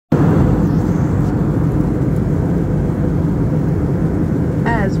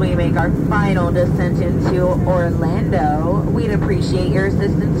our final descent into Orlando. We'd appreciate your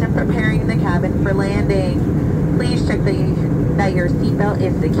assistance in preparing the cabin for landing. Please check that your seatbelt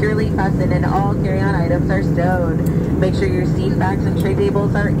is securely fastened and all carry-on items are stowed. Make sure your seat backs and tray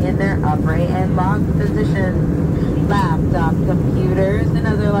tables are in their upright and locked positions. Laptop, computers, and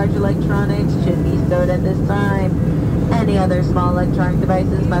other large electronics should be stowed at this time. Any other small electronic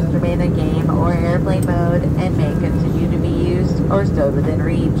devices must remain in game or airplane mode and may continue to be used or stowed within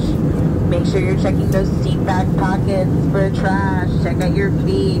reach. Make sure you're checking those seat back pockets for trash. Check out your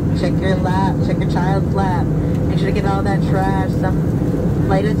feet, check your lap, check your child's lap. Make sure to get all that trash. Some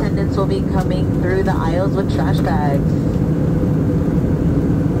flight attendants will be coming through the aisles with trash bags.